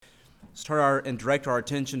Let's and direct our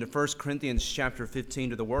attention to 1 Corinthians chapter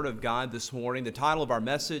 15, to the Word of God this morning. The title of our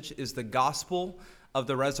message is The Gospel of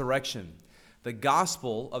the Resurrection. The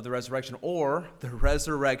Gospel of the Resurrection, or the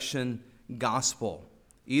Resurrection Gospel.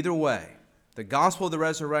 Either way, the Gospel of the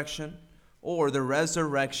Resurrection or the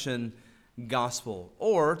Resurrection Gospel.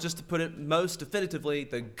 Or, just to put it most definitively,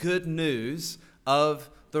 the good news of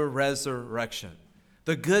the resurrection.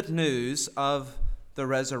 The good news of the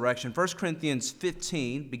resurrection. 1 Corinthians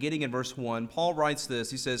 15, beginning in verse 1, Paul writes this.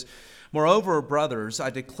 He says, "Moreover, brothers, I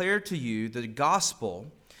declare to you the gospel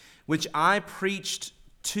which I preached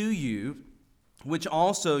to you, which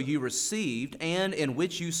also you received, and in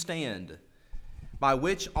which you stand, by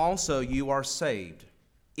which also you are saved,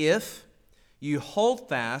 if you hold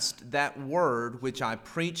fast that word which I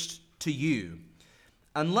preached to you,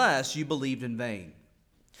 unless you believed in vain.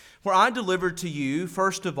 For I delivered to you,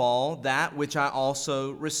 first of all, that which I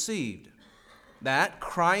also received, that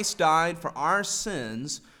Christ died for our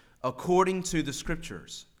sins according to the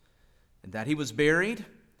Scriptures, and that he was buried,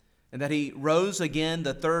 and that he rose again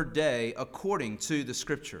the third day according to the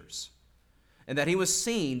Scriptures, and that he was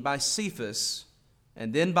seen by Cephas,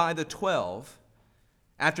 and then by the 12.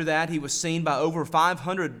 After that he was seen by over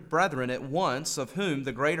 500 brethren at once, of whom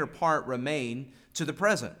the greater part remain to the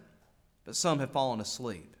present, but some have fallen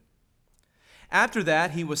asleep. After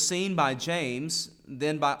that he was seen by James,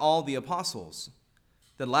 then by all the apostles.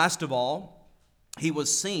 Then last of all, he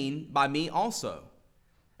was seen by me also,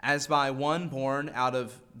 as by one born out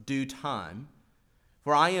of due time.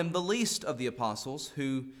 For I am the least of the apostles,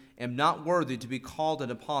 who am not worthy to be called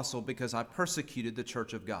an apostle, because I persecuted the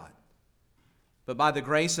church of God. But by the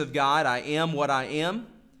grace of God I am what I am,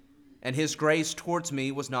 and his grace towards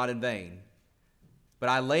me was not in vain. But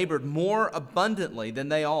I labored more abundantly than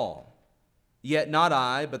they all. Yet not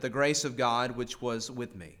I, but the grace of God which was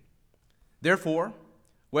with me. Therefore,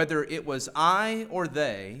 whether it was I or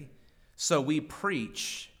they, so we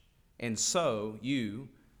preach, and so you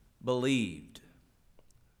believed."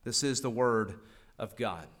 This is the word of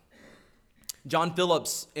God. John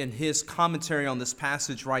Phillips, in his commentary on this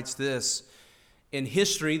passage, writes this: "In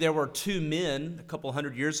history, there were two men a couple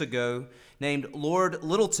hundred years ago named Lord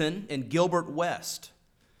Lyttelton and Gilbert West.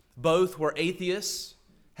 Both were atheists,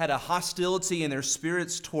 had a hostility in their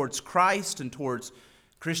spirits towards Christ and towards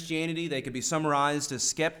Christianity. They could be summarized as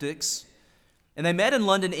skeptics. And they met in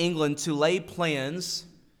London, England, to lay plans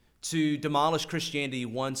to demolish Christianity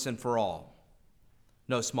once and for all.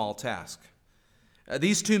 No small task.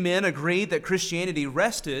 These two men agreed that Christianity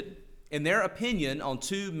rested, in their opinion, on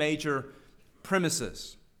two major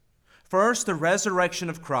premises. First, the resurrection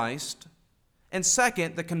of Christ, and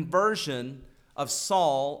second, the conversion of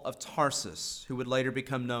Saul of Tarsus, who would later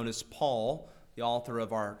become known as Paul, the author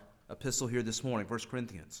of our epistle here this morning, 1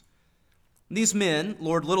 Corinthians. These men,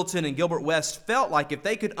 Lord Lyttelton and Gilbert West, felt like if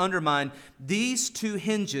they could undermine these two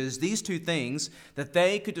hinges, these two things, that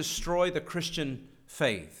they could destroy the Christian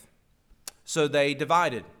faith. So they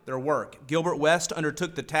divided their work. Gilbert West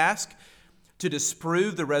undertook the task to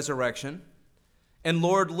disprove the resurrection, and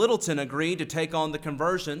Lord Lyttelton agreed to take on the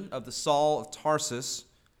conversion of the Saul of Tarsus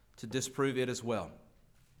to disprove it as well.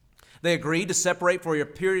 They agreed to separate for a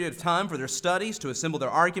period of time for their studies, to assemble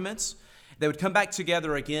their arguments. They would come back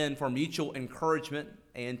together again for mutual encouragement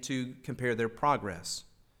and to compare their progress.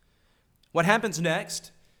 What happens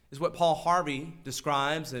next is what Paul Harvey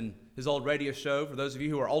describes in his old radio show, for those of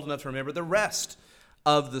you who are old enough to remember the rest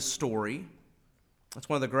of the story. That's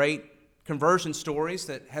one of the great conversion stories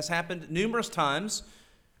that has happened numerous times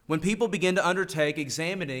when people begin to undertake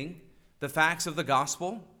examining the facts of the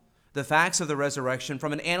gospel, the facts of the resurrection,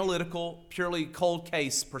 from an analytical, purely cold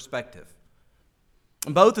case perspective.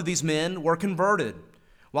 And both of these men were converted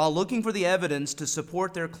while looking for the evidence to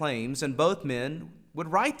support their claims, and both men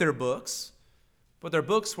would write their books, but their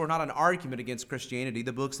books were not an argument against Christianity.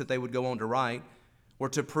 The books that they would go on to write were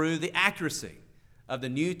to prove the accuracy of the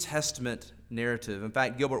New Testament narrative. In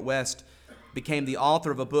fact, Gilbert West became the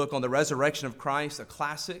author of a book on the resurrection of Christ, a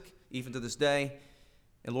classic even to this day.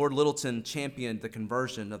 And Lord Lyttelton championed the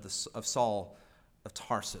conversion of Saul of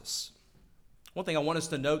Tarsus. One thing I want us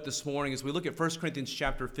to note this morning as we look at 1 Corinthians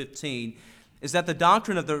chapter 15 is that the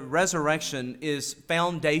doctrine of the resurrection is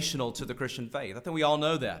foundational to the Christian faith. I think we all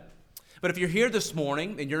know that. But if you're here this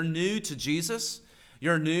morning and you're new to Jesus,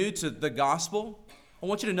 you're new to the gospel, I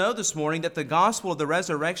want you to know this morning that the gospel of the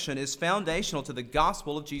resurrection is foundational to the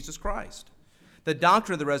gospel of Jesus Christ. The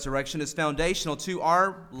doctrine of the resurrection is foundational to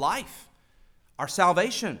our life, our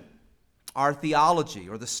salvation, our theology,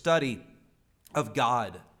 or the study of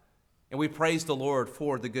God. And we praise the Lord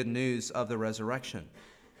for the good news of the resurrection.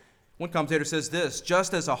 One commentator says this: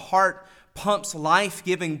 just as a heart pumps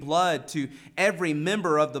life-giving blood to every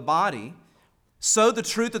member of the body, so the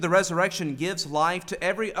truth of the resurrection gives life to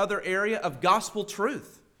every other area of gospel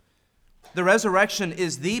truth. The resurrection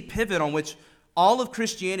is the pivot on which all of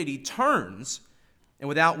Christianity turns, and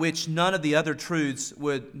without which none of the other truths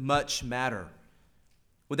would much matter.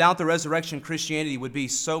 Without the resurrection, Christianity would be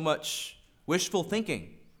so much wishful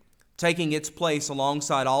thinking, taking its place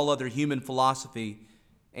alongside all other human philosophy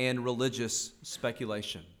and religious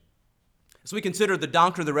speculation. As we consider the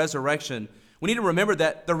doctrine of the resurrection, we need to remember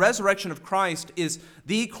that the resurrection of Christ is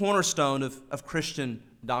the cornerstone of Christian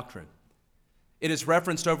doctrine. It is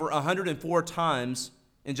referenced over 104 times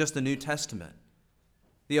in just the New Testament.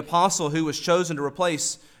 The apostle who was chosen to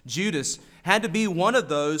replace Judas had to be one of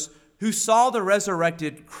those who saw the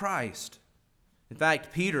resurrected Christ. In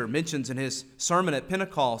fact, Peter mentions in his sermon at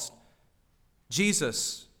Pentecost,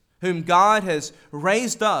 Jesus, whom God has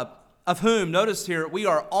raised up, of whom, notice here, we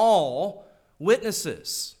are all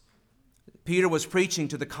witnesses. Peter was preaching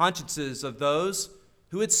to the consciences of those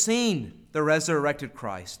who had seen the resurrected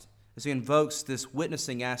Christ as he invokes this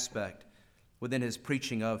witnessing aspect within his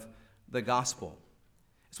preaching of the gospel.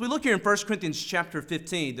 As we look here in 1 Corinthians chapter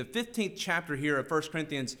 15, the 15th chapter here of 1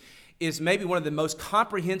 Corinthians is maybe one of the most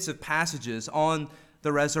comprehensive passages on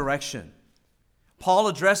the resurrection. Paul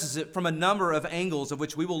addresses it from a number of angles, of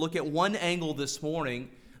which we will look at one angle this morning,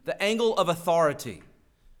 the angle of authority.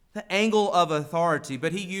 The angle of authority,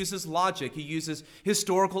 but he uses logic, he uses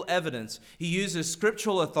historical evidence, he uses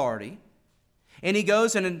scriptural authority, and he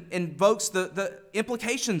goes and invokes the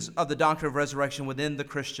implications of the doctrine of resurrection within the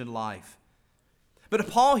Christian life. But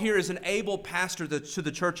Paul here is an able pastor to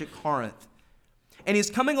the church at Corinth, and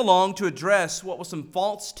he's coming along to address what was some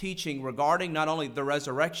false teaching regarding not only the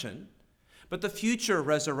resurrection, but the future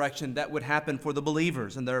resurrection that would happen for the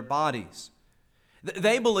believers in their bodies.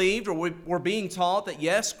 They believed, or were being taught, that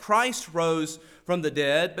yes, Christ rose from the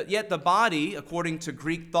dead, but yet the body, according to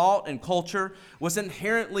Greek thought and culture, was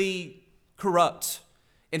inherently corrupt,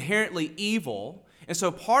 inherently evil. And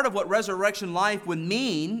so part of what resurrection life would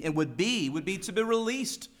mean and would be to be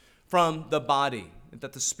released from the body,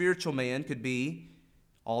 that the spiritual man could be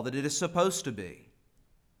all that it is supposed to be.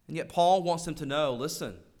 And yet Paul wants them to know,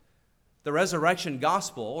 listen, the resurrection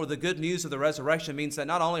gospel, or the good news of the resurrection, means that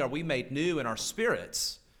not only are we made new in our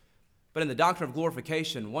spirits, but in the doctrine of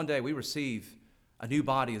glorification, one day we receive a new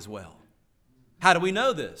body as well. How do we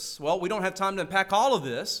know this? Well, we don't have time to unpack all of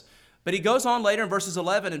this, but he goes on later in verses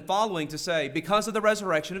 11 and following to say, because of the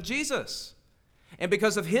resurrection of Jesus, and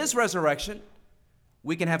because of his resurrection,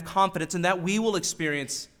 we can have confidence in that we will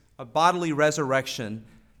experience a bodily resurrection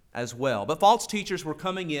as well. But false teachers were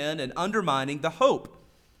coming in and undermining the hope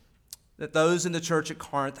that those in the church at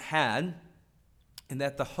Corinth had, and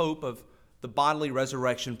that the hope of the bodily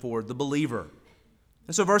resurrection for the believer.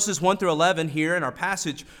 And so verses 1 through 11 here in our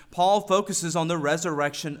passage, Paul focuses on the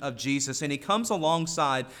resurrection of Jesus, and he comes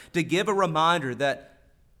alongside to give a reminder that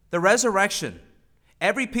the resurrection,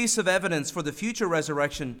 every piece of evidence for the future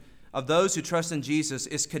resurrection of those who trust in Jesus,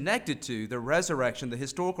 is connected to the resurrection, the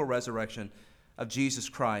historical resurrection of Jesus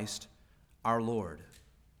Christ, our Lord.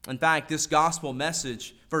 In fact, this gospel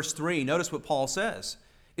message, verse 3, notice what Paul says,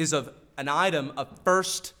 is of an item of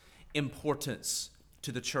first importance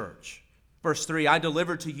to the church. Verse 3, I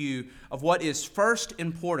delivered to you of what is first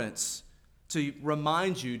importance to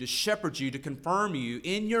remind you, to shepherd you, to confirm you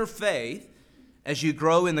in your faith as you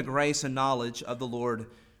grow in the grace and knowledge of the Lord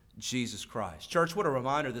Jesus Christ. Church, what a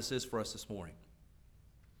reminder this is for us this morning.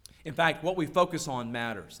 In fact, what we focus on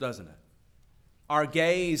matters, doesn't it? Our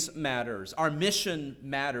gaze matters. Our mission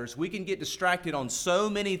matters. We can get distracted on so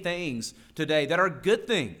many things today that are good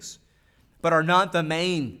things, but are not the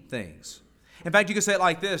main things. In fact, you could say it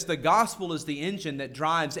like this: the gospel is the engine that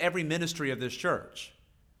drives every ministry of this church.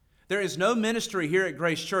 There is no ministry here at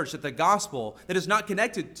Grace Church that the gospel that is not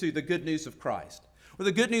connected to the good news of Christ, or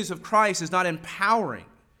the good news of Christ is not empowering.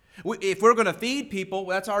 If we're going to feed people,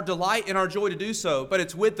 that's our delight and our joy to do so, but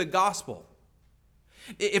it's with the gospel.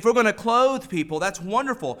 If we're going to clothe people, that's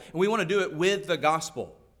wonderful, and we want to do it with the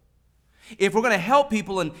gospel. If we're going to help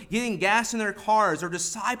people in getting gas in their cars, or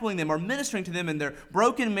discipling them, or ministering to them in their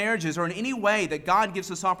broken marriages, or in any way that God gives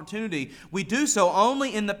us opportunity, we do so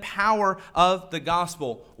only in the power of the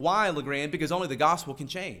gospel. Why, LeGrand? Because only the gospel can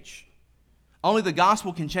change. Only the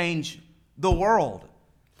gospel can change the world.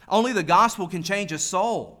 Only the gospel can change a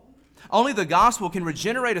soul. Only the gospel can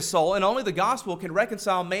regenerate a soul, and only the gospel can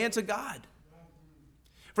reconcile man to God.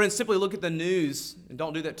 Friends, simply look at the news, and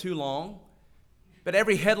don't do that too long. But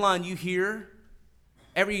every headline you hear,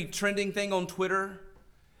 every trending thing on Twitter,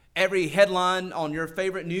 every headline on your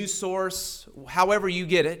favorite news source, however you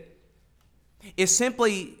get it, is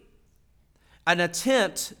simply an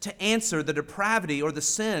attempt to answer the depravity or the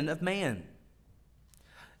sin of man.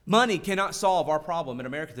 Money cannot solve our problem in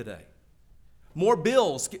America today. More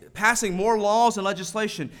bills, passing more laws and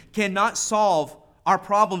legislation cannot solve our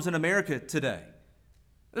problems in America today.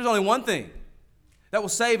 There's only one thing that will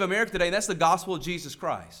save America today, and that's the gospel of Jesus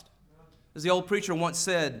Christ. As the old preacher once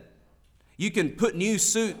said, you can put new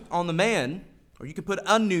suit on the man, or you can put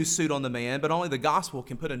a new suit on the man, but only the gospel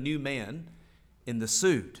can put a new man in the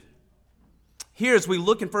suit. Here, as we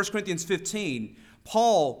look in 1 Corinthians 15,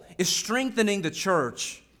 Paul is strengthening the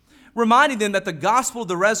church, reminding them that the gospel of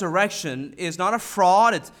the resurrection is not a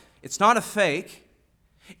fraud, it's not a fake.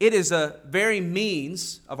 It is a very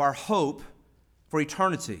means of our hope for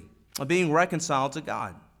eternity, of being reconciled to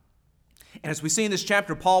God. And as we see in this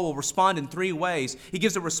chapter, Paul will respond in three ways. He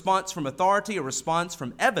gives a response from authority, a response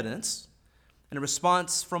from evidence, and a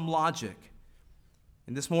response from logic.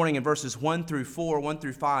 And this morning in verses 1 through 4, 1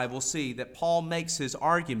 through 5, we'll see that Paul makes his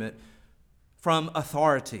argument from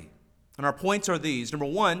authority. And our points are these. Number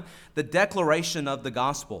 1, the declaration of the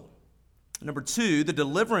gospel. Number 2, the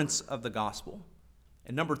deliverance of the gospel.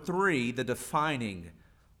 And number 3, the defining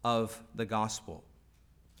of the gospel.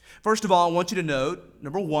 First of all, I want you to note,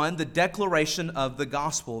 number 1, the declaration of the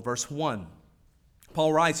gospel, verse 1.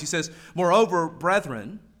 Paul writes, he says, "Moreover,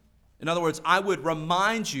 brethren," in other words, I would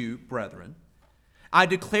remind you, brethren, "I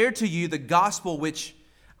declare to you the gospel which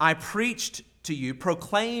I preached to you,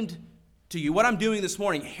 proclaimed to you," what I'm doing this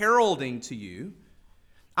morning, heralding to you,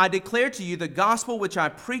 "I declare to you the gospel which I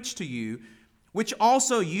preached to you, which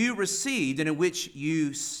also you received and in which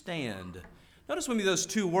you stand." Notice with me those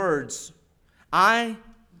two words, I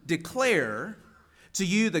declare to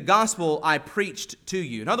you the gospel I preached to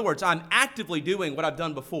you. In other words, I'm actively doing what I've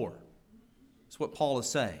done before. That's what Paul is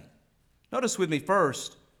saying. Notice with me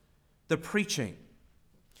first, the preaching.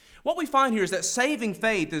 What we find here is that saving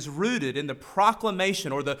faith is rooted in the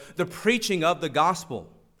proclamation or the preaching of the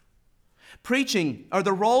gospel. Preaching, or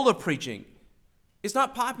the role of preaching, is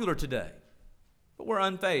not popular today, but we're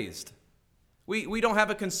unfazed. We don't have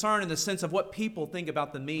a concern in the sense of what people think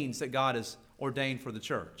about the means that God has ordained for the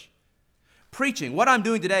church. Preaching, what I'm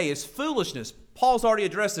doing today, is foolishness. Paul's already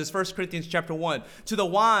addressed this, 1 Corinthians chapter 1. To the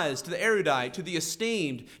wise, to the erudite, to the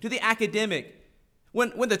esteemed, to the academic.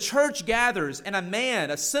 When the church gathers and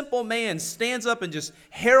a simple man, stands up and just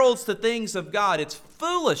heralds the things of God, it's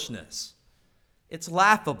foolishness. It's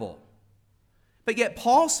laughable. But yet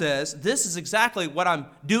Paul says, this is exactly what I'm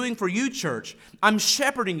doing for you, church. I'm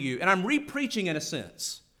shepherding you, and I'm re-preaching in a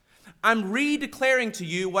sense. I'm re-declaring to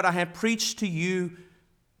you what I have preached to you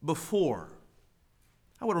before.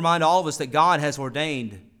 I would remind all of us that God has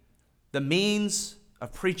ordained the means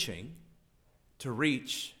of preaching to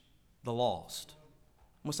reach the lost.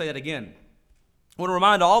 I'm going to say that again. I want to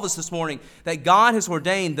remind all of us this morning that God has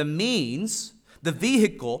ordained the means, the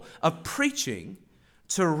vehicle of preaching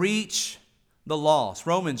to reach the lost.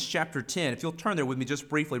 Romans chapter 10. If you'll turn there with me just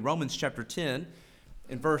briefly. Romans chapter 10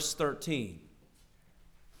 and verse 13.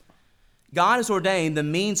 God has ordained the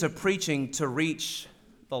means of preaching to reach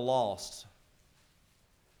the lost.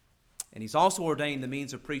 And He's also ordained the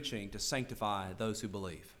means of preaching to sanctify those who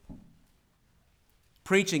believe.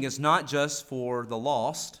 Preaching is not just for the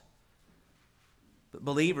lost, but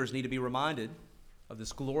believers need to be reminded of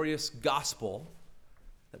this glorious gospel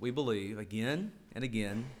that we believe again and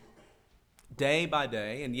again, day by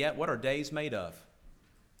day. And yet, what are days made of?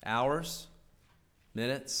 Hours,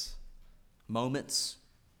 minutes, moments.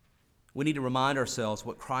 We need to remind ourselves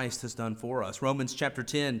what Christ has done for us. Romans chapter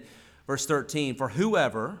 10, verse 13, "For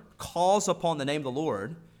whoever calls upon the name of the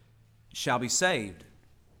Lord shall be saved.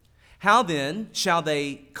 How then shall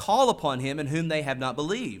they call upon him in whom they have not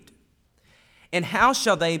believed? And how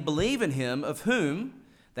shall they believe in him of whom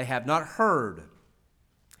they have not heard?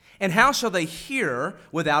 And how shall they hear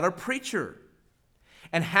without a preacher?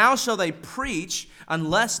 And how shall they preach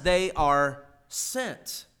unless they are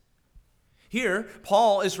sent?" Here,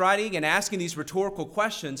 Paul is writing and asking these rhetorical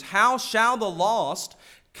questions. How shall the lost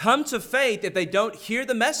come to faith if they don't hear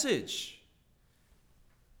the message?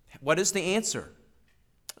 What is the answer?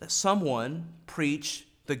 That someone preach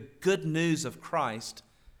the good news of Christ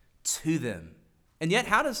to them. And yet,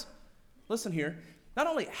 listen here, not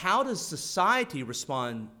only how does society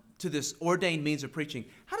respond to this ordained means of preaching,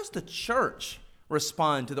 how does the church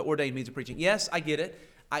respond to the ordained means of preaching? Yes, I get it.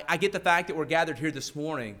 I get the fact that we're gathered here this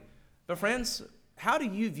morning. But friends, how do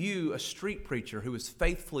you view a street preacher who is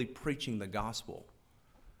faithfully preaching the gospel?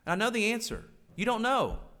 And I know the answer. You don't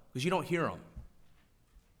know because you don't hear them.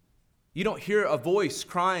 You don't hear a voice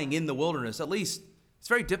crying in the wilderness. At least it's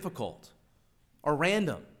very difficult or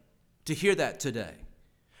random to hear that today.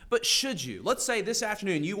 But should you? Let's say this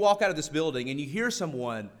afternoon you walk out of this building and you hear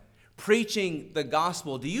someone preaching the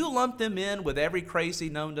gospel. Do you lump them in with every crazy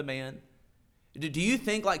known to man? Do you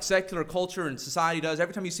think like secular culture and society does?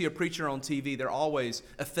 Every time you see a preacher on TV, they're always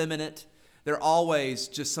effeminate. They're always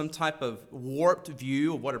just some type of warped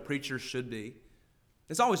view of what a preacher should be.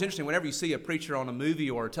 It's always interesting whenever you see a preacher on a movie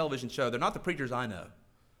or a television show, they're not the preachers I know.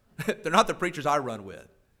 They're not the preachers I run with.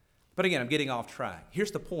 But again, I'm getting off track.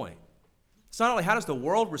 Here's the point. It's not only how does the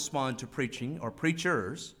world respond to preaching or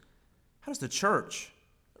preachers, how does the church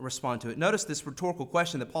respond to it? Notice this rhetorical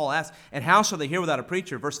question that Paul asks, and how shall they hear without a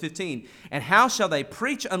preacher? Verse 15, and how shall they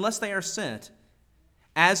preach unless they are sent?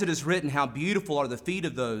 As it is written, how beautiful are the feet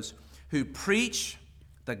of those who preach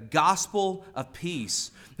the gospel of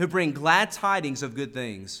peace, who bring glad tidings of good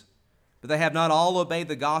things. But they have not all obeyed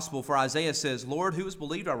the gospel, for Isaiah says, Lord, who has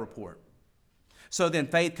believed our report? So then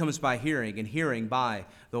faith comes by hearing, and hearing by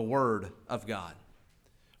the word of God.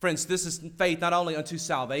 Friends, this is faith not only unto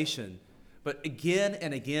salvation, but again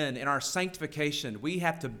and again in our sanctification, we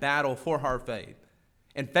have to battle for our faith.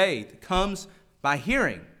 And faith comes by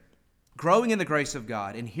hearing, growing in the grace of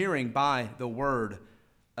God, and hearing by the word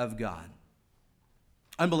of God.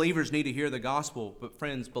 Unbelievers need to hear the gospel, but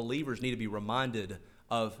friends, believers need to be reminded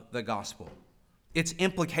of the gospel, its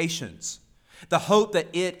implications, the hope that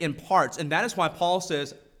it imparts. And that is why Paul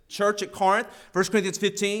says, church at Corinth, 1 Corinthians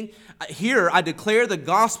 15, here I declare the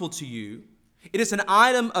gospel to you. It is an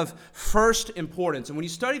item of first importance. And when you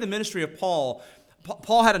study the ministry of Paul,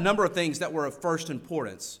 Paul had a number of things that were of first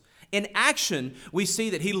importance. In action, we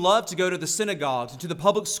see that he loved to go to the synagogues, to the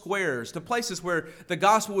public squares, to places where the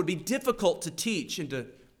gospel would be difficult to teach and to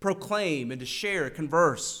proclaim and to share,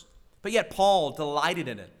 converse. But yet Paul delighted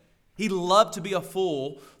in it. He loved to be a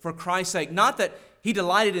fool for Christ's sake. Not that he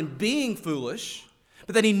delighted in being foolish,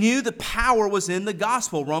 but that he knew the power was in the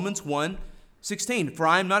gospel. Romans 1:16, for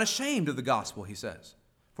I am not ashamed of the gospel, he says,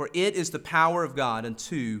 for it is the power of God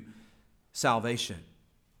unto salvation.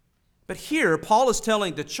 But here, Paul is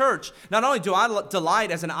telling the church, not only do I delight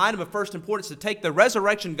as an item of first importance to take the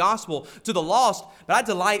resurrection gospel to the lost, but I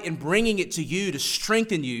delight in bringing it to you to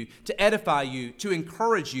strengthen you, to edify you, to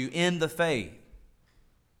encourage you in the faith.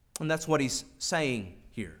 And that's what he's saying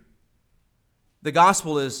here. The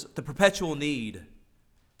gospel is the perpetual need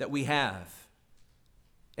that we have.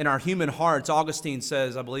 In our human hearts, Augustine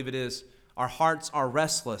says, I believe it is, our hearts are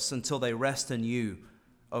restless until they rest in you,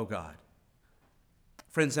 O God.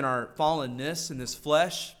 Friends, in our fallenness, in this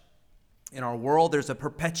flesh, in our world, there's a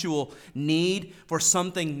perpetual need for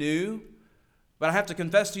something new. But I have to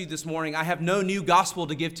confess to you this morning, I have no new gospel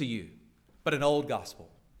to give to you, but an old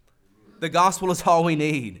gospel. The gospel is all we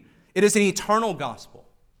need. It is an eternal gospel.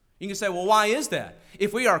 You can say, well, why is that?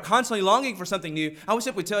 If we are constantly longing for something new, I would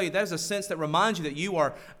simply tell you that is a sense that reminds you that you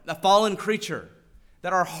are a fallen creature,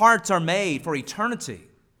 that our hearts are made for eternity.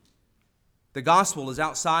 The gospel is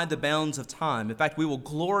outside the bounds of time. In fact, we will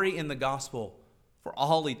glory in the gospel for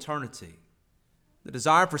all eternity. The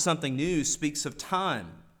desire for something new speaks of time,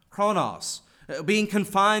 chronos, being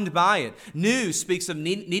confined by it. New speaks of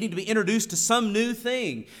needing to be introduced to some new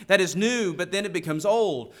thing that is new, but then it becomes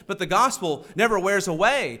old. But the gospel never wears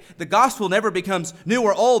away. The gospel never becomes new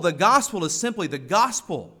or old. The gospel is simply the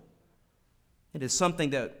gospel. It is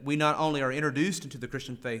something that we not only are introduced into the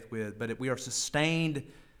Christian faith with, but we are sustained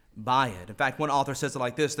by it. In fact, one author says it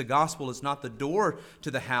like this: the gospel is not the door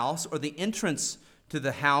to the house or the entrance to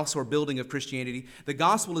the house or building of Christianity. The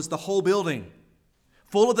gospel is the whole building,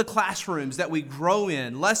 full of the classrooms that we grow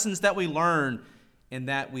in, lessons that we learn, and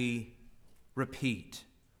that we repeat.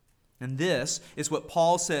 And this is what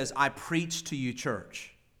Paul says, I preach to you,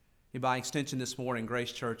 church. And by extension this morning,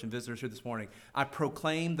 Grace Church and visitors here this morning, I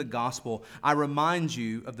proclaim the gospel. I remind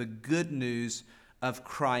you of the good news of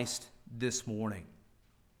Christ this morning.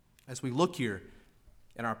 As we look here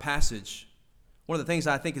in our passage, one of the things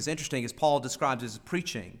I think is interesting is Paul describes as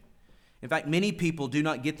preaching. In fact, many people do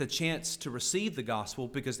not get the chance to receive the gospel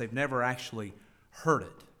because they've never actually heard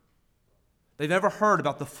it. They've never heard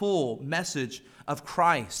about the full message of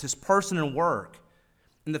Christ, His person and work,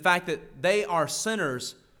 and the fact that they are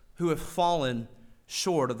sinners who have fallen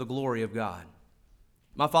short of the glory of God.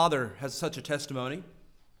 My father has such a testimony.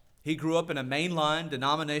 He grew up in a mainline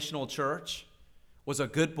denominational church, was a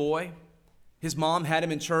good boy. His mom had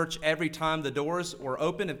him in church every time the doors were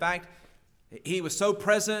open. In fact, he was so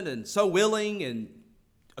present and so willing and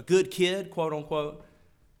a good kid, quote unquote.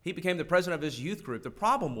 He became the president of his youth group. The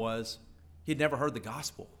problem was he'd never heard the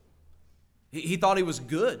gospel. He thought he was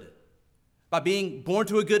good by being born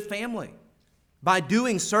to a good family, by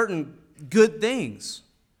doing certain good things.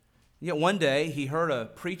 Yet one day he heard a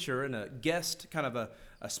preacher in a guest kind of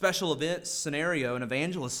a a special event scenario, an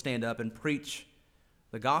evangelist stand up and preach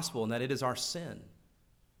the gospel, and that it is our sin.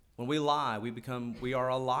 When we lie, we are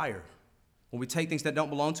a liar. When we take things that don't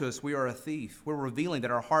belong to us, we are a thief. We're revealing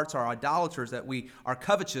that our hearts are idolaters, that we are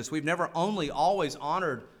covetous. We've never only always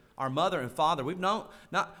honored our mother and father. We've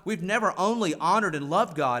never only honored and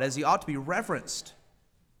loved God as he ought to be reverenced.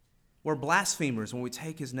 We're blasphemers when we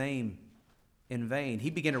take his name in vain. He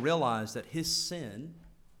began to realize that his sin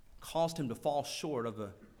caused him to fall short of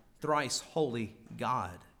a thrice holy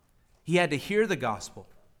God. He had to hear the gospel.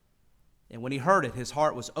 And when he heard it, his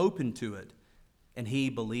heart was open to it, and he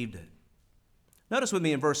believed it. Notice with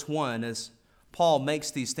me in verse 1 as Paul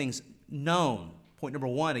makes these things known. Point number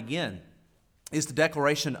 1, again, is the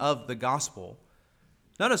declaration of the gospel.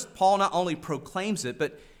 Notice Paul not only proclaims it,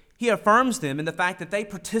 but he affirms them in the fact that they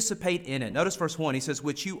participate in it. Notice verse 1, he says,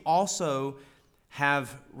 which you also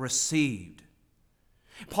have received.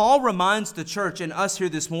 Paul reminds the church and us here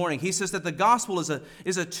this morning, he says that the gospel is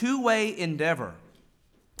a two-way endeavor.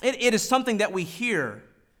 It is something that we hear,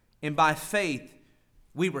 and by faith,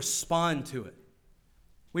 we respond to it.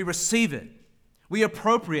 We receive it. We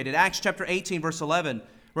appropriate it. Acts chapter 18, verse 11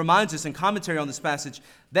 reminds us in commentary on this passage,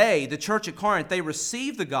 they, the church at Corinth, they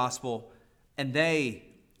received the gospel and they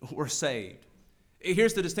were saved.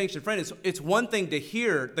 Here's the distinction, friend. It's one thing to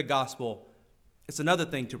hear the gospel. It's another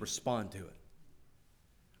thing to respond to it.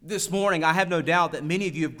 This morning, I have no doubt that many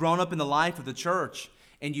of you have grown up in the life of the church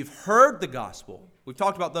and you've heard the gospel. We've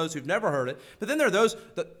talked about those who've never heard it, but then there are those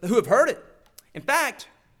who have heard it. In fact,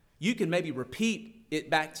 you can maybe repeat it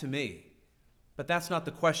back to me. But that's not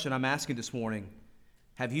the question I'm asking this morning.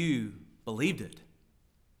 Have you believed it?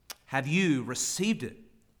 Have you received it?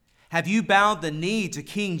 Have you bowed the knee to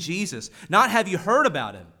King Jesus? Not have you heard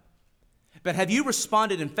about him, but have you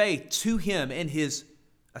responded in faith to him and his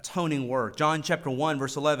atoning work? John chapter 1,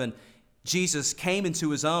 verse 11, Jesus came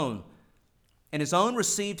into his own, and his own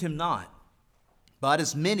received him not. But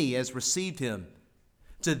as many as received him,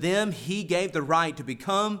 to them he gave the right to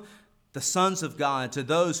become the sons of God, to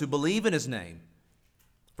those who believe in his name.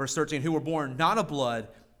 Verse 13, who were born not of blood,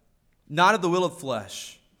 not of the will of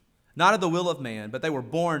flesh, not of the will of man, but they were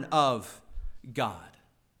born of God.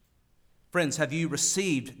 Friends, have you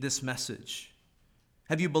received this message?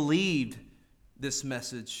 Have you believed this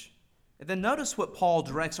message? And then notice what Paul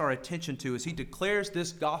directs our attention to as he declares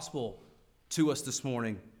this gospel to us this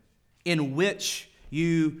morning, in which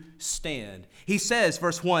you stand. He says,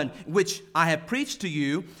 verse 1, which I have preached to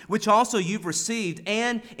you, which also you've received,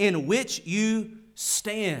 and in which you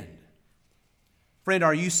stand. Friend,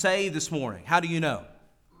 are you saved this morning? How do you know?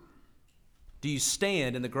 Do you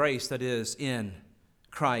stand in the grace that is in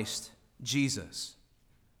Christ Jesus?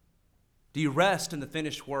 Do you rest in the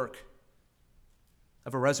finished work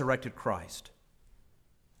of a resurrected Christ?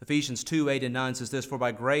 Ephesians 2, 8 and 9 says this, for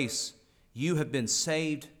by grace you have been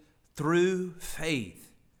saved through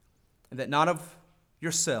faith, and that not of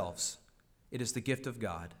yourselves, it is the gift of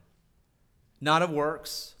God, not of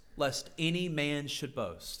works, lest any man should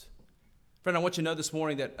boast. Friend, I want you to know this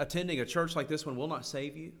morning that attending a church like this one will not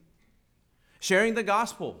save you. Sharing the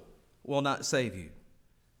gospel will not save you.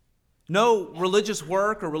 No religious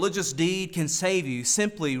work or religious deed can save you.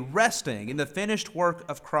 Simply resting in the finished work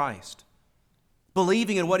of Christ,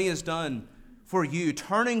 believing in what he has done for you,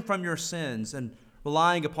 turning from your sins and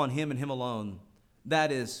relying upon him and him alone.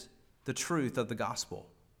 That is the truth of the gospel.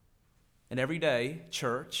 And every day,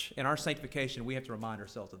 church, in our sanctification, we have to remind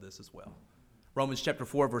ourselves of this as well. Romans chapter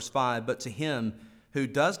 4, verse 5, but to him who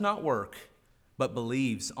does not work, but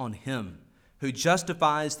believes on him who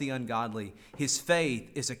justifies the ungodly, his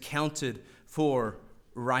faith is accounted for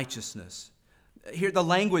righteousness. Here, the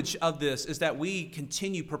language of this is that we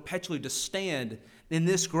continue perpetually to stand in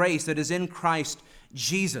this grace that is in Christ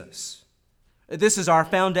Jesus. This is our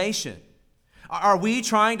foundation. Are we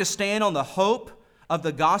trying to stand on the hope of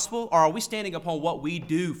the gospel, or are we standing upon what we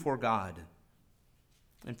do for God?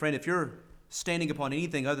 And friend, if you're standing upon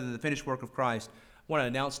anything other than the finished work of Christ, I want to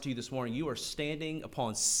announce to you this morning, you are standing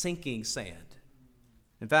upon sinking sand.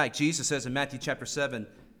 In fact, Jesus says in Matthew chapter 7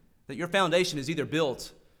 that your foundation is either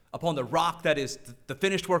built upon the rock that is the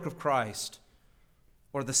finished work of Christ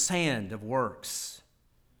or the sand of works.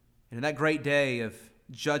 And in that great day of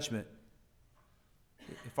judgment,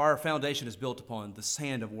 if our foundation is built upon the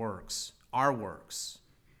sand of works, our works,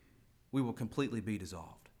 we will completely be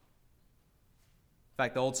dissolved. In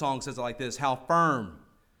fact, the old song says it like this, how firm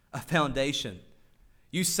a foundation,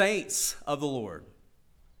 you saints of the Lord,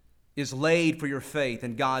 is laid for your faith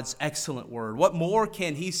in God's excellent word. What more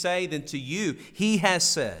can he say than to you, he has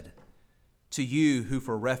said, to you who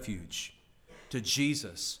for refuge to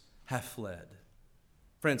Jesus have fled.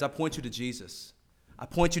 Friends, I point you to Jesus. I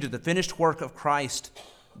point you to the finished work of Christ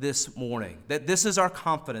this morning. That this is our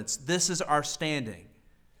confidence, this is our standing.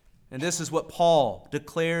 And this is what Paul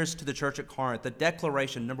declares to the church at Corinth, the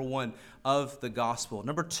declaration, number one, of the gospel.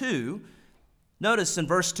 Number two, notice in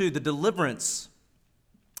verse 2, the deliverance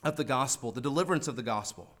of the gospel, the deliverance of the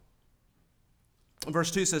gospel. Verse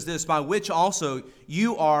 2 says this, by which also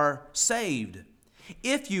you are saved,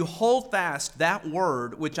 if you hold fast that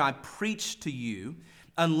word which I preached to you,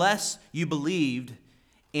 unless you believed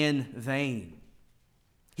in vain.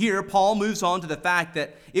 Here, Paul moves on to the fact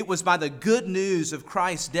that it was by the good news of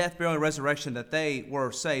Christ's death, burial, and resurrection that they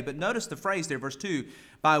were saved. But notice the phrase there, verse 2,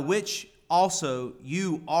 by which also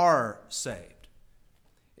you are saved.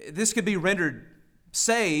 This could be rendered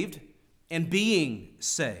saved and being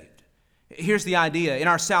saved. Here's the idea. In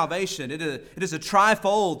our salvation, it is a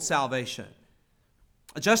trifold salvation.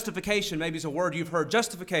 Justification maybe is a word you've heard.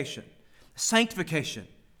 Justification, sanctification,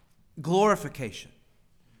 glorification.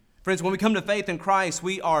 Friends, when we come to faith in Christ,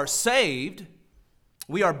 we are saved,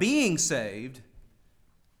 we are being saved,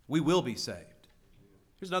 we will be saved.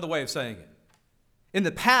 Here's another way of saying it. In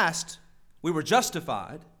the past, we were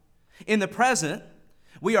justified. In the present,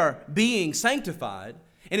 we are being sanctified.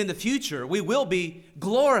 And in the future, we will be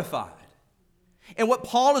glorified. And what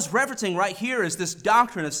Paul is referencing right here is this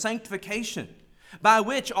doctrine of sanctification, by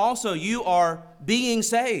which also you are being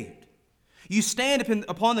saved. You stand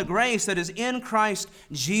upon the grace that is in Christ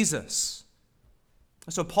Jesus.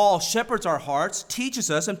 So Paul shepherds our hearts,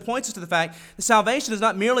 teaches us, and points us to the fact that salvation is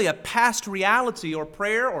not merely a past reality or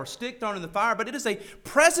prayer or stick thrown in the fire, but it is a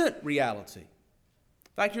present reality.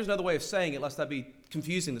 In fact, here's another way of saying it, lest that be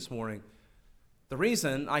confusing this morning. The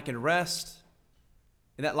reason I can rest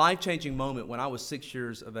in that life-changing moment when I was 6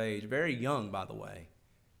 years of age, very young, by the way,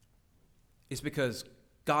 is because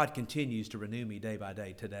God continues to renew me day by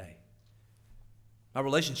day today. My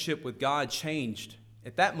relationship with God changed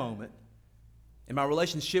at that moment, and my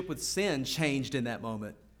relationship with sin changed in that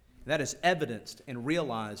moment. And that is evidenced and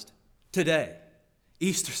realized today,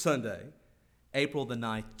 Easter Sunday, April the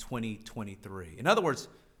 9th, 2023. In other words,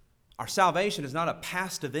 our salvation is not a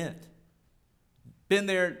past event. Been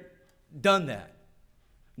there, done that.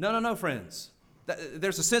 No, friends.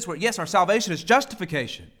 There's a sense where, yes, our salvation is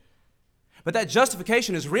justification, but that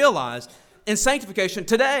justification is realized in sanctification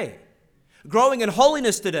today. Growing in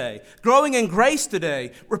holiness today, growing in grace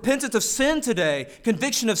today, repentance of sin today,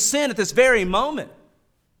 conviction of sin at this very moment.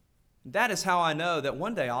 That is how I know that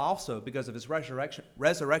one day I also, because of his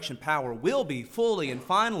resurrection power, will be fully and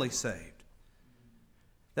finally saved.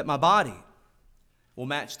 That my body will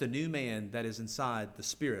match the new man that is inside the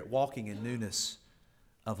Spirit, walking in newness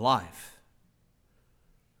of life.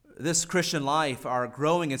 This Christian life, our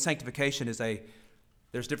growing in sanctification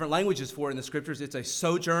there's different languages for it in the Scriptures. It's a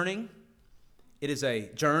sojourning. It is a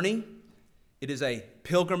journey. It is a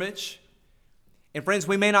pilgrimage. And friends,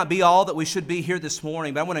 we may not be all that we should be here this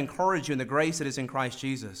morning, but I want to encourage you in the grace that is in Christ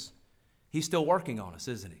Jesus. He's still working on us,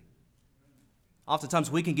 isn't he? Oftentimes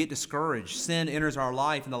we can get discouraged. Sin enters our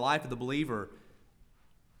life and the life of the believer.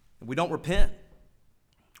 And we don't repent.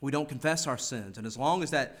 We don't confess our sins. And as long as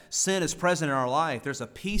that sin is present in our life, there's a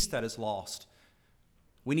peace that is lost.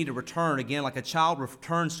 We need to return again like a child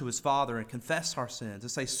returns to his father and confess our sins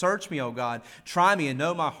and say, search me, O God, try me and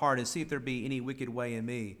know my heart and see if there be any wicked way in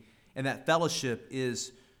me. And that fellowship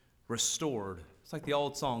is restored. It's like the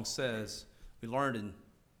old song says, we learned in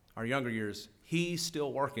our younger years, he's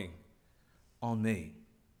still working on me.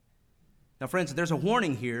 Now, friends, there's a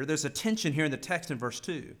warning here. There's a tension here in the text in verse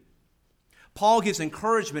 2. Paul gives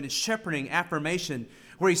encouragement and shepherding affirmation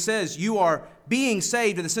where he says you are being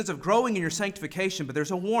saved in the sense of growing in your sanctification, but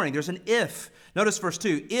there's a warning. There's an if. Notice verse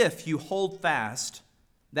 2, if you hold fast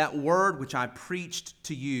that word which I preached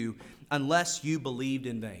to you, unless you believed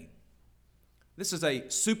in vain. This is a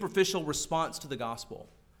superficial response to the gospel.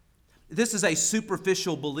 This is a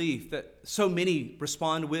superficial belief that so many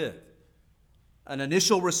respond with. An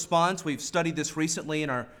initial response, we've studied this recently in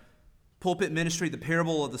our pulpit ministry, the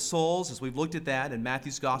parable of the souls, as we've looked at that in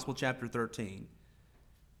Matthew's Gospel, chapter 13.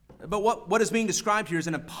 But what is being described here is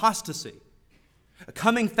an apostasy,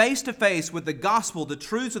 coming face to face with the gospel, the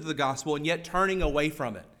truths of the gospel, and yet turning away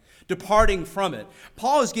from it, departing from it.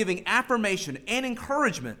 Paul is giving affirmation and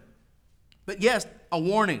encouragement, but yes, a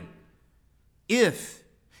warning. If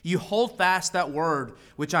you hold fast that word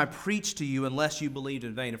which I preached to you, unless you believed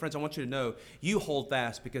in vain. And friends, I want you to know, you hold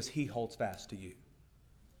fast because he holds fast to you.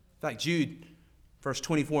 In fact, Jude, verse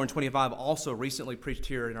 24 and 25, also recently preached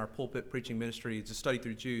here in our pulpit preaching ministry. It's a study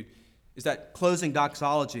through Jude. Is that closing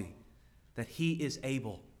doxology that he is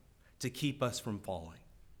able to keep us from falling.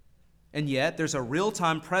 And yet, there's a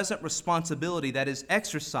real-time present responsibility that is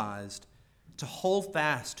exercised to hold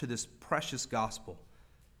fast to this precious gospel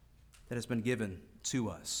that has been given to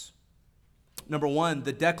us. Number one,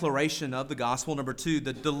 the declaration of the gospel. Number two,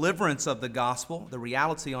 the deliverance of the gospel, the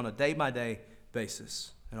reality on a day-by-day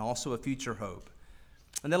basis, and also a future hope.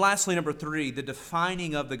 And then lastly, number three, the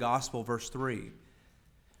defining of the gospel, verse 3.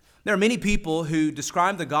 There are many people who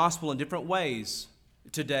describe the gospel in different ways.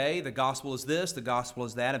 Today, the gospel is this, the gospel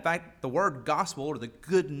is that. In fact, the word gospel, or the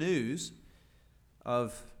good news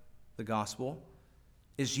of the gospel,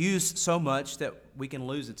 is used so much that we can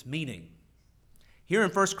lose its meaning. Here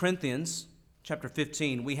in 1 Corinthians chapter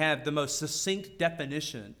 15, we have the most succinct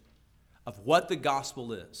definition of what the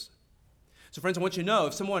gospel is. So friends, I want you to know,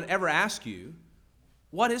 if someone ever asks you,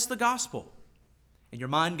 what is the gospel? And your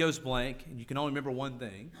mind goes blank, and you can only remember one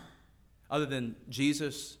thing, other than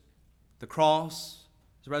Jesus, the cross,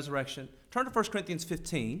 the resurrection. Turn to 1 Corinthians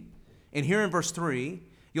 15, and here in verse 3,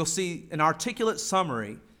 you'll see an articulate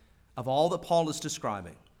summary of all that Paul is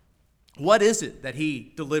describing. What is it that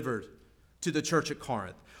he delivered to the church at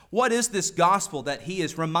Corinth? What is this gospel that he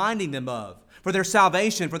is reminding them of for their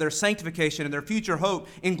salvation, for their sanctification, and their future hope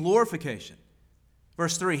in glorification?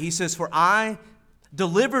 Verse 3, he says, "For I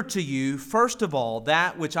delivered to you, first of all,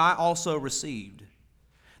 that which I also received,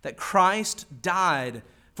 that Christ died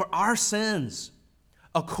for our sins,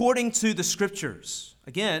 according to the Scriptures."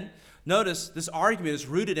 Again, notice this argument is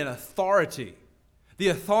rooted in authority, the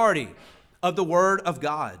authority of the Word of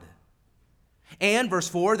God. And verse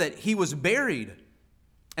 4, that he was buried,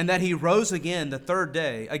 and that he rose again the third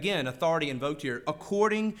day. Again, authority invoked here,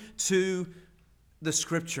 according to the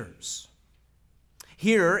Scriptures.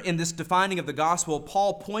 Here, in this defining of the gospel,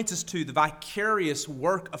 Paul points us to the vicarious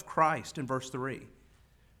work of Christ in verse 3.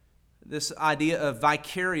 This idea of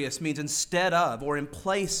vicarious means instead of or in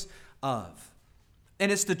place of.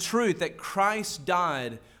 And it's the truth that Christ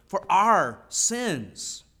died for our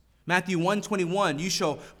sins. Matthew 1:21, "You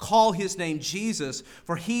shall call his name Jesus,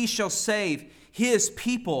 for he shall save his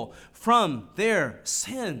people from their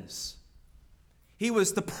sins." He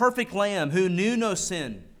was the perfect lamb who knew no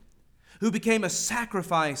sin, who became a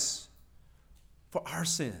sacrifice for our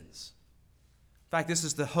sins. In fact, this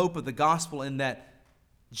is the hope of the gospel, in that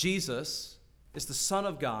Jesus is the Son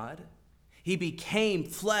of God. He became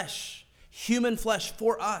flesh, human flesh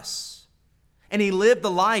for us. And he lived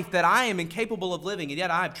the life that I am incapable of living, and yet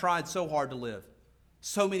I have tried so hard to live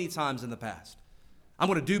so many times in the past. I'm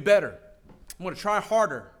going to do better. I'm going to try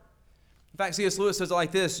harder. In fact, C.S. Lewis says it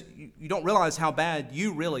like this: you don't realize how bad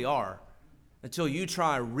you really are until you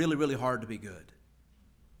try really, really hard to be good.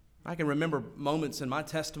 I can remember moments in my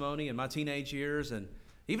testimony in my teenage years and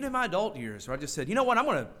even in my adult years where I just said, you know what,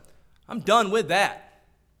 I'm done with that.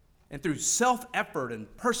 And through self-effort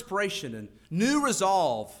and perspiration and new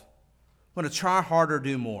resolve, I'm going to try harder,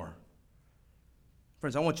 do more.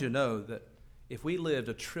 Friends, I want you to know that if we lived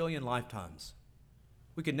 1 trillion lifetimes,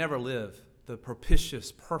 we could never live the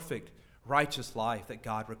propitious, perfect, righteous life that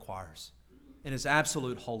God requires in his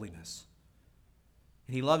absolute holiness.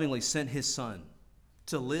 And he lovingly sent his Son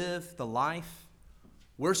to live the life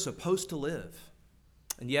we're supposed to live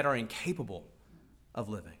and yet are incapable of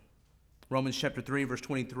living. Romans chapter 3, verse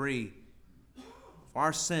 23, "For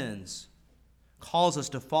our sins cause us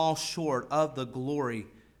to fall short of the glory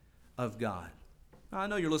of God." Now, I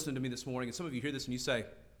know you're listening to me this morning, and some of you hear this and you say,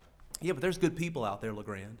 yeah, but there's good people out there,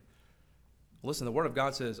 LeGrand. Listen, the Word of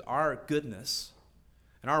God says our goodness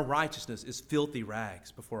and our righteousness is filthy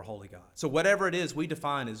rags before a holy God. So whatever it is we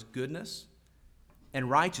define as goodness and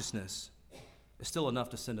righteousness is still enough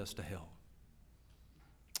to send us to hell.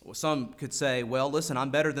 Well, some could say, well, listen, I'm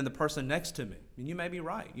better than the person next to me. And you may be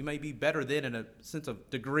right. You may be better than in a sense of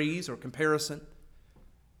degrees or comparison.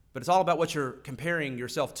 But it's all about what you're comparing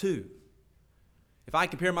yourself to. If I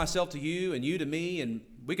compare myself to you and you to me, and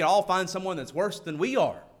we could all find someone that's worse than we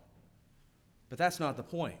are. But that's not the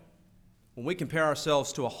point. When we compare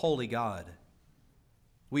ourselves to a holy God,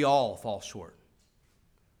 we all fall short.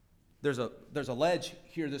 There's a ledge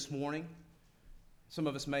here this morning. Some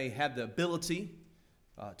of us may have the ability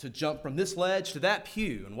to jump from this ledge to that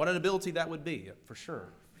pew. And what an ability that would be, for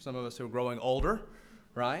sure. For some of us who are growing older,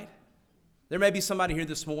 right? There may be somebody here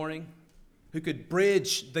this morning who could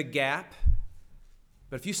bridge the gap.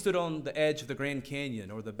 But if you stood on the edge of the Grand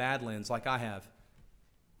Canyon or the Badlands like I have,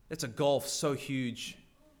 it's a gulf so huge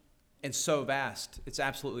and so vast, it's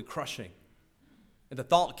absolutely crushing. And the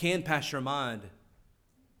thought can pass your mind,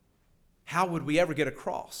 how would we ever get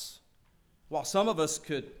across? While some of us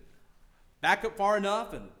could back up far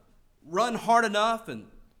enough and run hard enough, and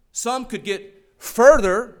some could get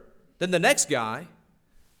further than the next guy,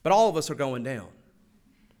 but all of us are going down.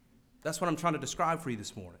 That's what I'm trying to describe for you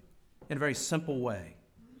this morning in a very simple way.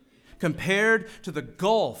 compared to the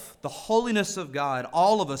gulf, the holiness of God,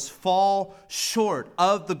 all of us fall short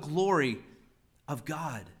of the glory of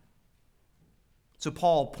God. So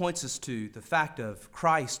Paul points us to the fact of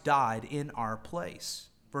Christ died in our place.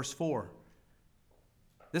 Verse 4.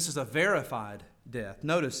 This is a verified death.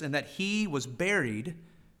 Notice, in that he was buried.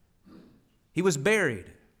 He was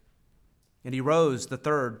buried. And he rose the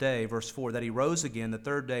third day, verse 4, that he rose again the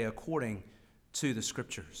third day according to the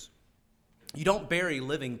Scriptures. You don't bury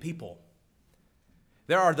living people.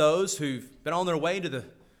 There are those who've been on their way to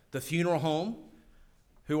the funeral home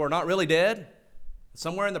who are not really dead.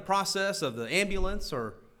 Somewhere in the process of the ambulance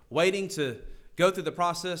or waiting to go through the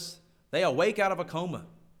process, they awake out of a coma.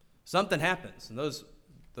 Something happens. And those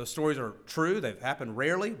stories are true. They've happened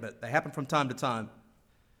rarely, but they happen from time to time.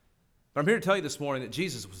 But I'm here to tell you this morning that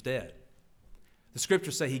Jesus was dead. The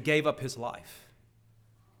Scriptures say he gave up his life.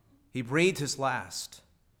 He breathed his last.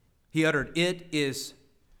 He uttered, "It is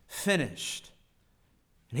finished."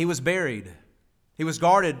 And he was buried. He was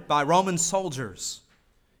guarded by Roman soldiers.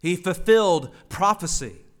 He fulfilled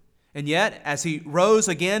prophecy. And yet, as he rose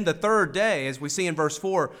again the third day, as we see in verse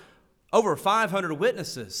 4, over 500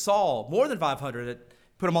 witnesses saw, more than 500,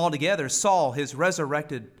 put them all together, saw his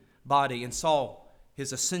resurrected body and saw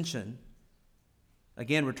his ascension,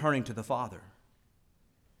 again returning to the Father.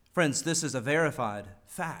 Friends, this is a verified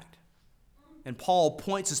fact. And Paul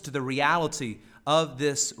points us to the reality of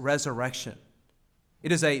this resurrection.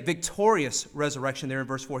 It is a victorious resurrection there in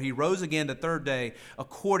verse 4. He rose again the third day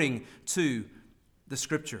according to the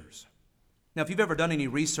Scriptures. Now, if you've ever done any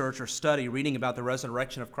research or study reading about the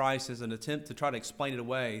resurrection of Christ as an attempt to try to explain it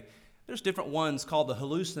away, there's different ones called the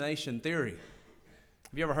hallucination theory.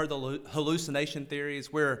 Have you ever heard the hallucination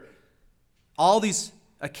theories where all these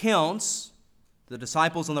accounts, the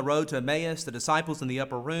disciples on the road to Emmaus, the disciples in the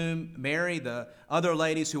upper room, Mary, the other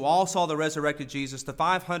ladies who all saw the resurrected Jesus, the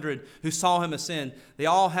 500 who saw him ascend, they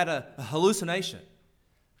all had a hallucination.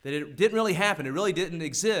 That it didn't really happen. It really didn't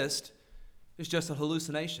exist. It's just a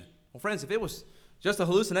hallucination. Well, friends, if it was just a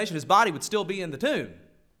hallucination, his body would still be in the tomb.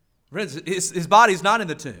 Friends, his body's not in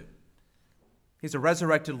the tomb. He's a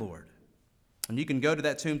resurrected Lord. And you can go to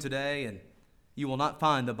that tomb today and you will not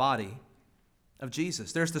find the body of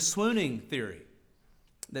Jesus. There's the swooning theory,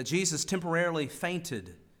 that Jesus temporarily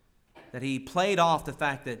fainted, that he played off the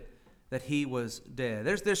fact that he was dead.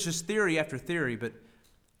 There's just theory after theory, but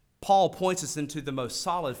Paul points us into the most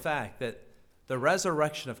solid fact that the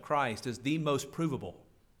resurrection of Christ is the most provable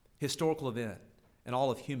historical event in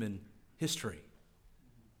all of human history.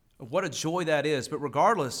 What a joy that is. But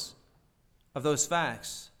regardless of those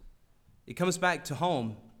facts, it comes back to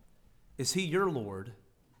home. Is he your Lord?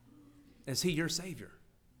 Is he your Savior?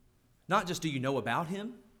 Not just do you know about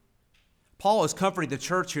him. Paul is comforting the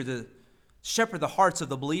church here to shepherd the hearts of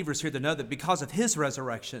the believers here to know that because of his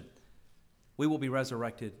resurrection, we will be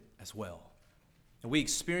resurrected as well. And we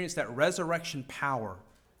experience that resurrection power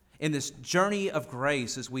in this journey of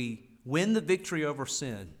grace as we win the victory over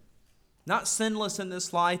sin. Not sinless in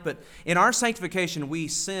this life, but in our sanctification, we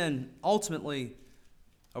sin ultimately,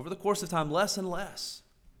 over the course of time, less and less.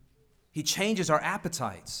 He changes our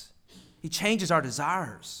appetites. He changes our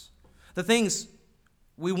desires. The things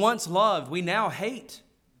we once loved, we now hate.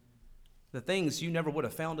 The things you never would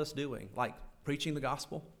have found us doing, like preaching the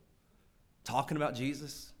gospel, talking about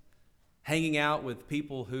Jesus, hanging out with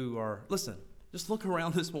people who are, listen, just look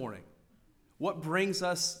around this morning. What brings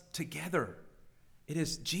us together? It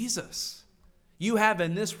is Jesus. You have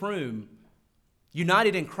in this room,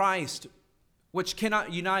 united in Christ, which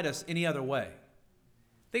cannot unite us any other way.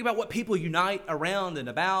 Think about what people unite around and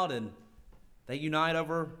about, and they unite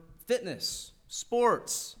over fitness,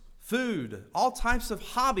 sports, food, all types of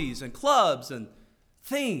hobbies and clubs and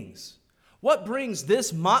things. What brings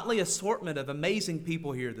this motley assortment of amazing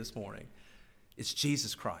people here this morning? It's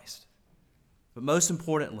Jesus Christ. But most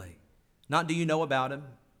importantly, not do you know about him,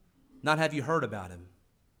 not have you heard about him.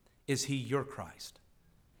 Is he your Christ?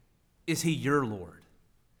 Is he your Lord?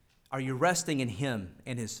 Are you resting in him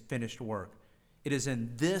and his finished work? It is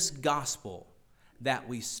in this gospel that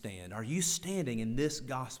we stand. Are you standing in this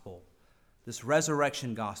gospel, this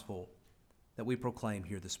resurrection gospel that we proclaim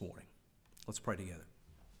here this morning? Let's pray together.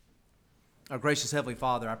 Our gracious Heavenly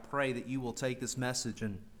Father, I pray that you will take this message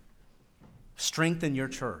and strengthen your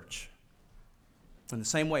church. In the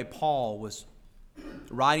same way Paul was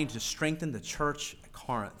writing to strengthen the church at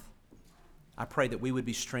Corinth, I pray that we would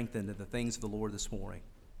be strengthened in the things of the Lord this morning.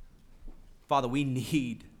 Father, we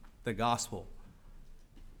need the gospel,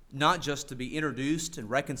 not just to be introduced and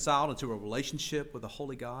reconciled into a relationship with a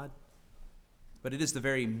holy God, but it is the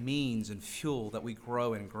very means and fuel that we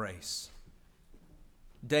grow in grace.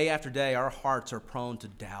 Day after day, our hearts are prone to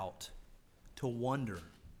doubt, to wonder.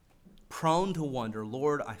 Prone to wonder,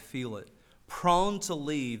 Lord, I feel it. Prone to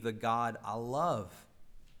leave the God I love.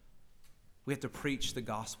 We have to preach the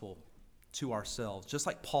gospel to ourselves. Just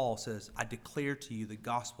like Paul says, I declare to you the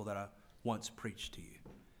gospel that I once preached to you.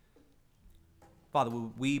 Father,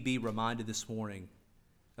 will we be reminded this morning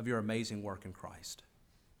of your amazing work in Christ?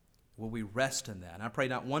 Will we rest in that? And I pray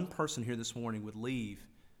not one person here this morning would leave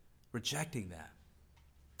rejecting that,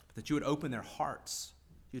 but that you would open their hearts,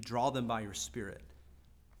 you'd draw them by your Spirit,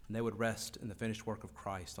 and they would rest in the finished work of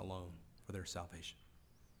Christ alone for their salvation.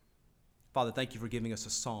 Father, thank you for giving us a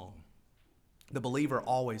song. The believer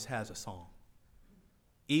always has a song.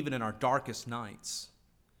 Even in our darkest nights,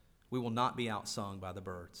 we will not be outsung by the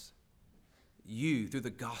birds. You, through the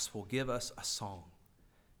gospel, give us a song.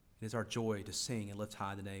 It is our joy to sing and lift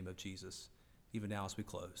high the name of Jesus, even now as we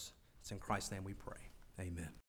close. It's in Christ's name we pray. Amen.